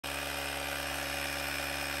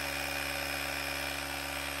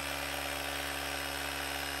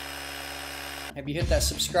Have you hit that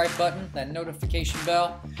subscribe button, that notification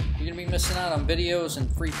bell? You're going to be missing out on videos and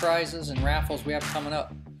free prizes and raffles we have coming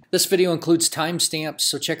up. This video includes timestamps,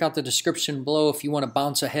 so check out the description below if you want to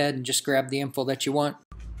bounce ahead and just grab the info that you want.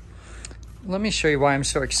 Let me show you why I'm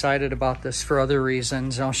so excited about this for other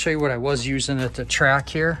reasons. I'll show you what I was using at the track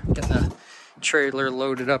here. Getting the trailer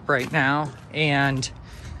loaded up right now, and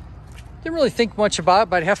didn't really think much about it,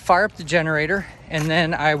 but I'd have to fire up the generator, and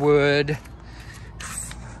then I would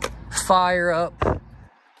fire up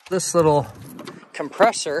this little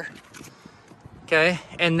compressor, okay?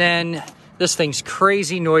 And then this thing's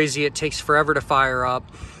crazy noisy. It takes forever to fire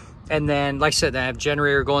up. And then, like I said, I have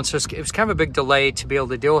generator going, so it was kind of a big delay to be able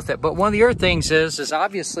to deal with it. But one of the other things is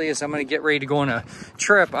obviously as I'm going to get ready to go on a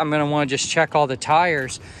trip, I'm going to want to just check all the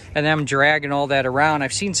tires, and then I'm dragging all that around.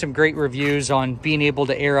 I've seen some great reviews on being able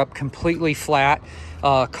to air up completely flat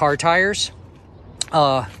car tires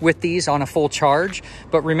with these on a full charge.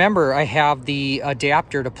 But remember, I have the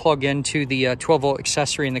adapter to plug into the 12-volt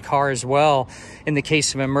accessory in the car as well in the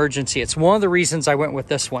case of emergency. It's one of the reasons I went with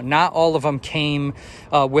this one. Not all of them came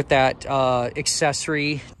with that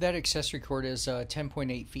accessory. That accessory cord is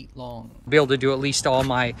 10.8 feet long. Be able to do at least all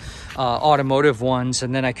my automotive ones,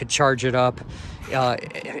 and then I could charge it up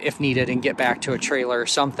if needed and get back to a trailer or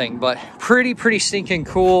something. But pretty stinking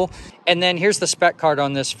cool. And then here's the spec card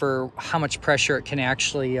on this for how much pressure it can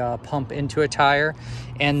actually pump into a tire.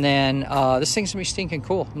 And then this thing's gonna be stinking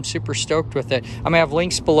cool. I'm super stoked with it. I'm gonna have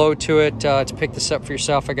links below to it to pick this up for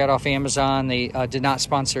yourself. I got off Amazon. They did not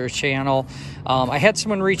sponsor a channel. I had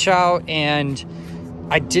someone reach out, and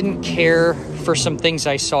I didn't care for some things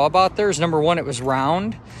I saw about theirs. Number one, it was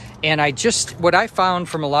round. And what I found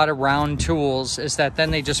from a lot of round tools is that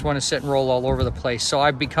then they just want to sit and roll all over the place. So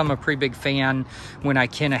I've become a pretty big fan when I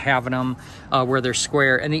can of having them where they're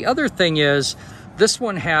square. And the other thing is, this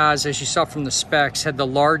one has, as you saw from the specs, had the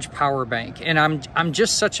large power bank. And I'm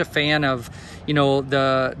just such a fan of, you know,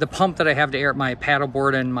 the pump that I have to air up my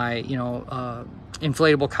paddleboard and my, you know,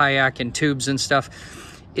 inflatable kayak and tubes and stuff.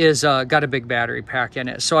 Is got a big battery pack in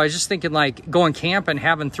it. So I was just thinking, like, going camping,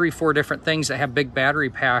 having 3-4 different things that have big battery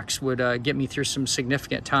packs would get me through some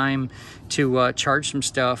significant time to charge some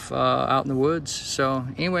stuff out in the woods. So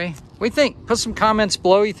anyway, what do you think? Put some comments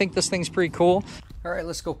below. You think this thing's pretty cool? All right,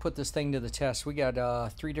 let's go put this thing to the test. We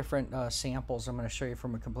got 3 different samples. I'm going to show you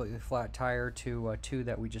from a completely flat tire to 2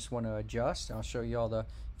 that we just want to adjust. I'll show you all the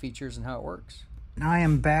features and how it works. I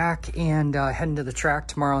am back and heading to the track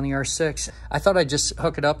tomorrow on the R6. I thought I'd just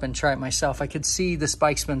hook it up and try it myself. I could see this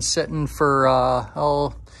bike's been sitting for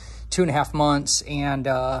 2.5 months, and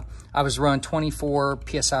I was running 24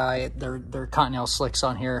 PSI. They're Continental slicks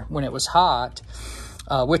on here when it was hot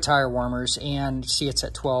with tire warmers, and see it's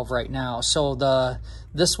at 12 right now. So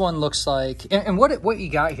this one looks like, and what you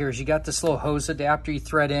got here is you got this little hose adapter you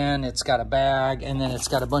thread in. It's got a bag, and then it's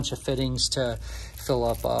got a bunch of fittings to fill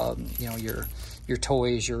up you know, your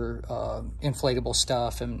toys, your inflatable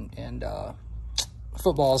stuff, and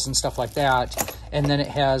footballs and stuff like that. And then it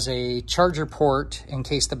has a charger port in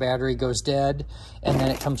case the battery goes dead, and then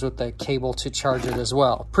it comes with the cable to charge it as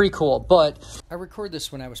well. Pretty cool. But I recorded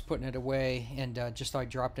this when I was putting it away, and just thought I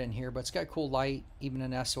dropped it in here. But it's got a cool light, even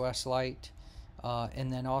an SOS light,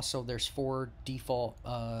 and then also there's 4 default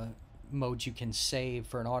modes you can save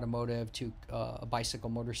for an automotive to a bicycle,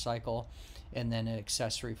 motorcycle, and then an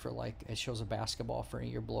accessory for, like, it shows a basketball for any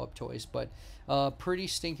of your blow-up toys. But pretty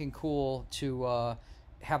stinking cool to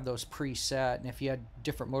have those preset. And if you had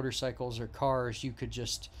different motorcycles or cars, you could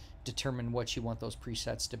just determine what you want those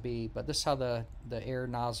presets to be. But this is how the air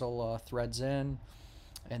nozzle threads in,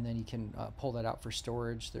 and then you can pull that out for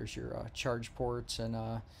storage. There's your charge ports and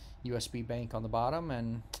USB bank on the bottom,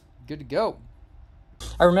 and good to go.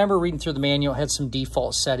 I remember reading through the manual, it had some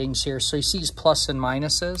default settings here. So you see these plus and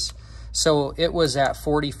minuses. So it was at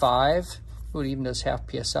 45. It even does half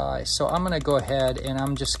PSI. So I'm going to go ahead and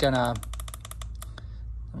I'm just going to,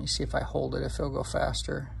 let me see if I hold it, if it'll go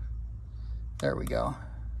faster. There we go.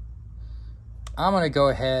 I'm going to go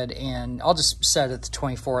ahead and I'll just set it to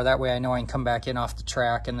 24. That way I know I can come back in off the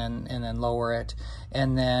track and then lower it.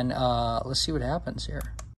 And then let's see what happens here.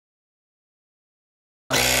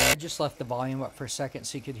 I just left the volume up for a second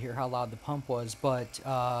so you could hear how loud the pump was, but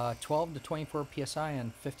 12 to 24 PSI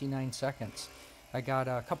in 59 seconds. I got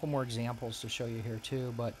a couple more examples to show you here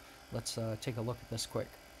too, but let's take a look at this quick.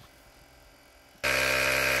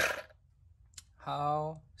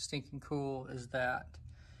 How stinking cool is that?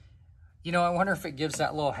 You know, I wonder if it gives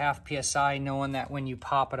that little half PSI, knowing that when you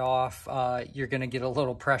pop it off, you're going to get a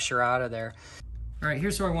little pressure out of there. All right,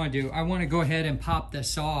 here's what I want to do. I want to go ahead and pop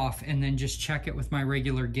this off and then just check it with my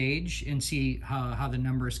regular gauge and see how the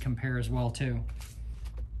numbers compare as well too.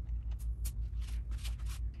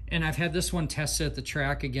 And I've had this one tested at the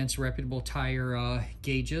track against reputable tire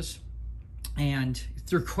gauges, and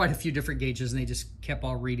through quite a few different gauges, and they just kept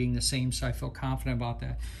all reading the same, so I feel confident about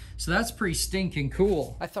that. So that's pretty stinking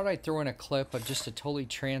cool. I thought I'd throw in a clip of just a totally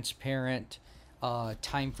transparent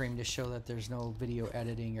time frame to show that there's no video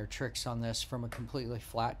editing or tricks on this, from a completely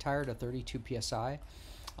flat tire to 32 psi.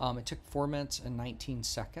 It took 4 minutes and 19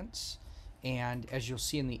 seconds. And as you'll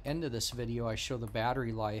see in the end of this video, I show the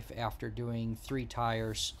battery life after doing 3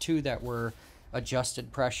 tires, 2 that were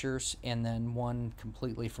adjusted pressures, and then 1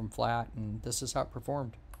 completely from flat, and this is how it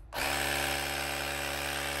performed.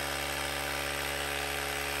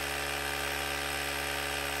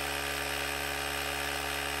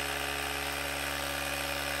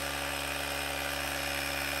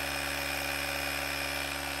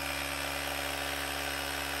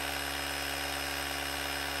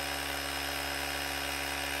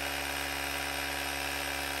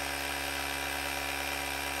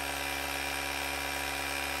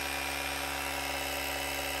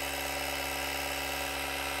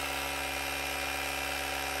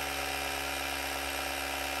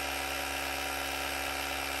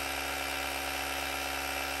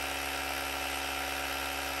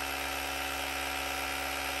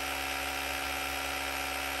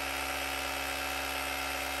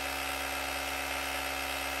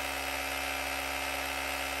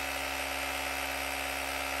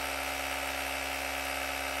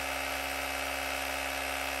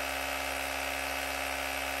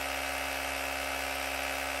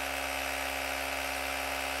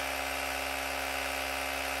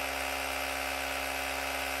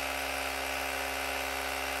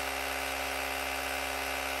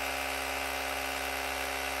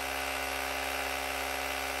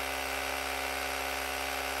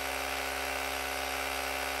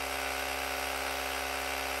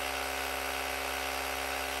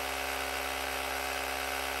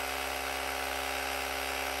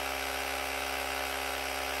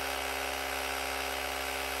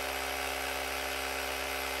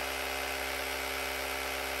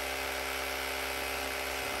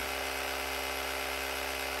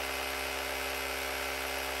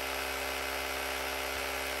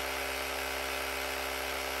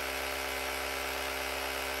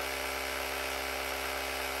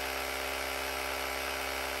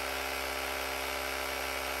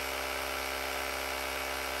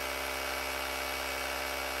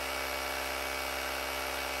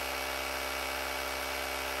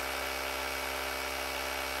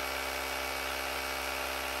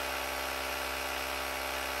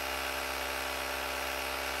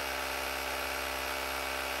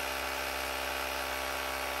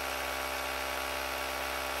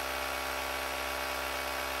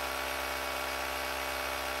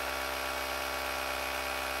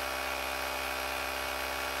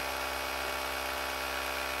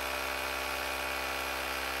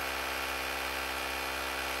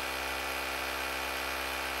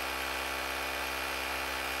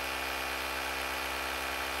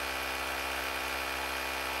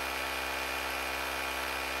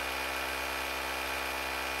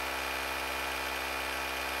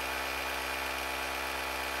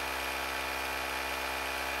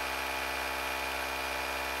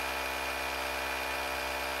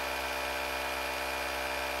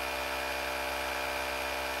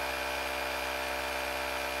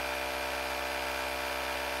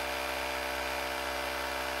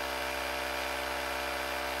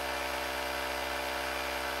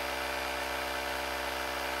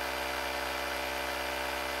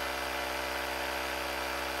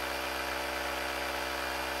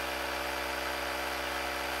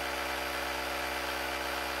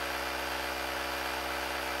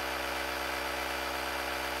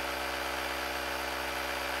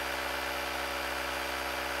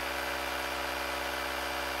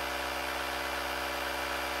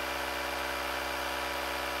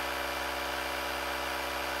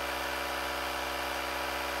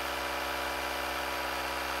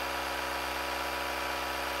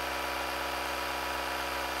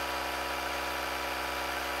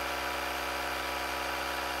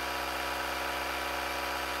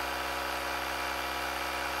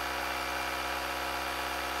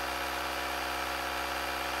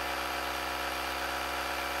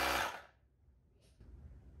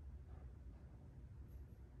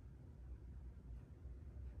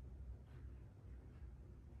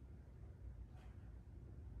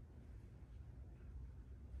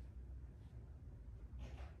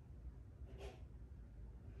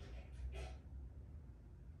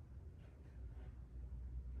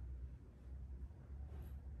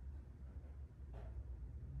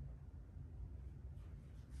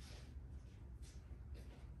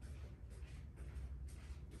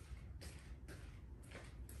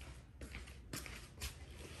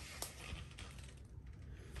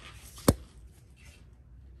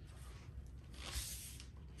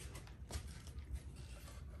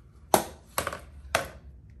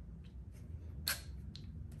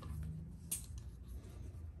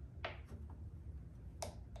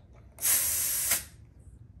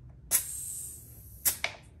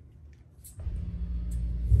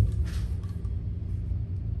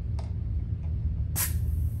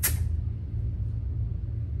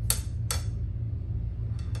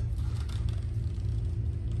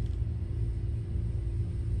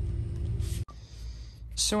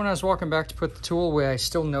 So when I was walking back to put the tool away, I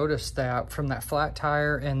still noticed that from that flat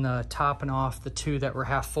tire and the topping off the two that were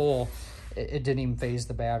half full, it didn't even phase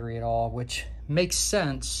the battery at all, which makes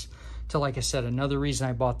sense to, like I said, another reason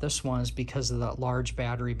I bought this one is because of that large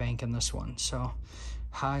battery bank in this one. So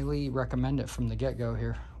highly recommend it from the get-go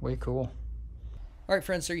here. Way cool. All right,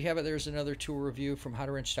 friends, there you have it. There's another tool review from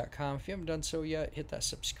howtowrench.com. If you haven't done so yet, hit that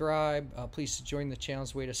subscribe. Please join the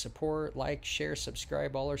channel's way to support. Like, share,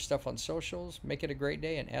 subscribe, all our stuff on socials. Make it a great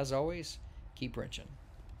day, and as always, keep wrenching.